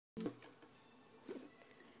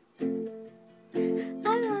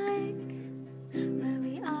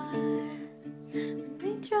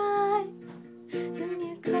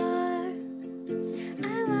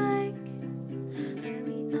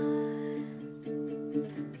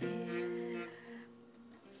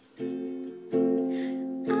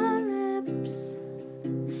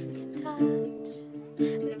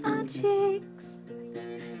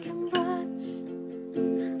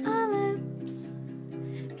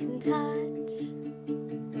touch.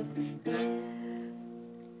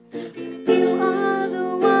 You are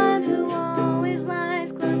the one who always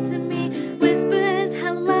lies close to me, whispers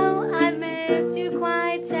hello, I missed you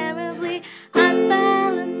quite terribly. I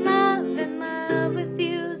fell in love with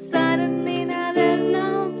you suddenly. Now there's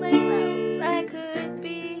no place else I could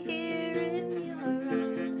be here in your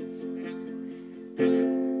arms.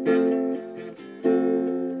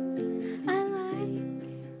 I like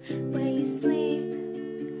where you sleep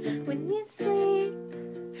when you sleep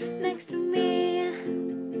next to me.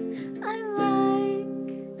 I like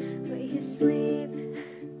where you sleep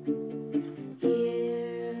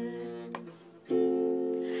here,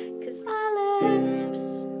 'cause our lips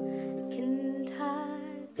can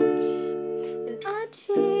touch and our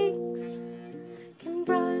cheeks can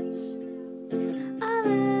brush. Our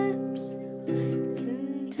lips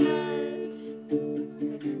can touch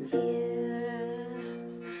here.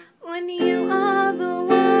 When you are the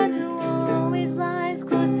one who always lies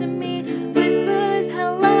close to me, whispers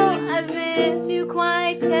hello, I miss you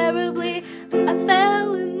quite terribly. I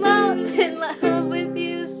fell in love with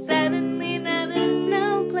you suddenly. Now there's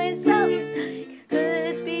no place else I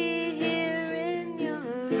could be here in your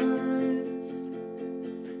arms.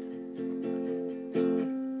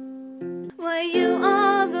 Where you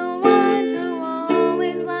are the one who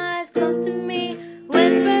always lies close to me,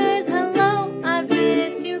 whispers hello, I've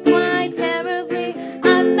missed you quite terribly.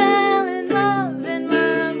 I fell in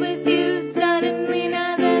love with you suddenly.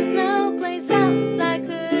 Now there's no place else I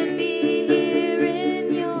could be here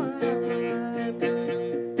in your arms.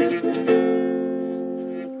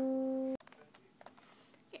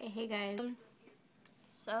 Okay, hey guys.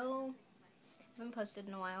 So, I haven't posted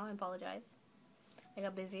in a while, I apologize. I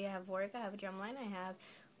got busy, I have work, I have a drumline, I have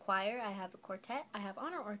choir, I have a quartet, I have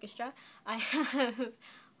honor orchestra, I have a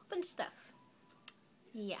bunch of stuff.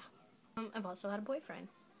 Yeah. I've also had a boyfriend.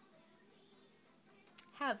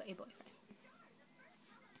 Have a boyfriend.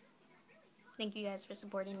 Thank you guys for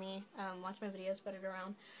supporting me. Watch my videos, spread it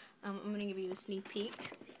around. I'm going to give you a sneak peek.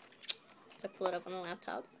 So pull it up on the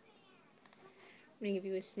laptop. I'm going to give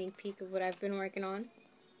you a sneak peek of what I've been working on.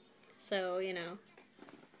 So, you know,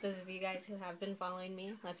 those of you guys who have been following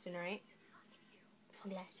me left and right.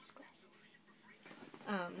 No glasses.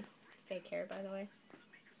 Fake hair, by the way.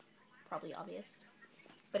 Probably obvious.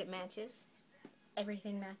 But it matches.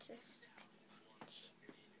 Everything matches.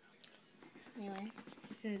 Anyway,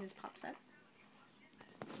 as soon as this pops up.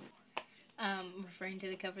 Referring to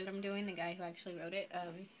the cover that I'm doing, the guy who actually wrote it,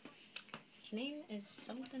 his name is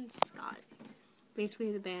something Scott.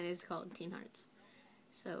 Basically, the band is called Teen Hearts.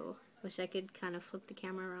 So, wish I could kind of flip the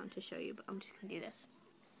camera around to show you, but I'm just going to do this.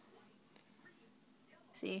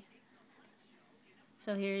 See?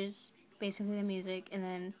 So here's basically the music, and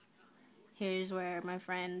then here's where my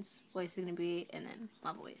friend's voice is going to be, and then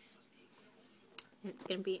my voice. And it's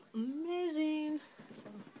going to be amazing. So,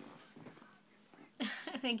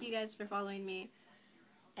 thank you guys for following me,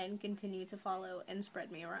 and continue to follow and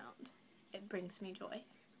spread me around. It brings me joy.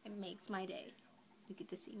 It makes my day. You get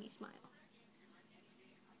to see me smile.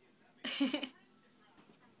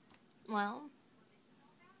 Well,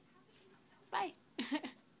 bye.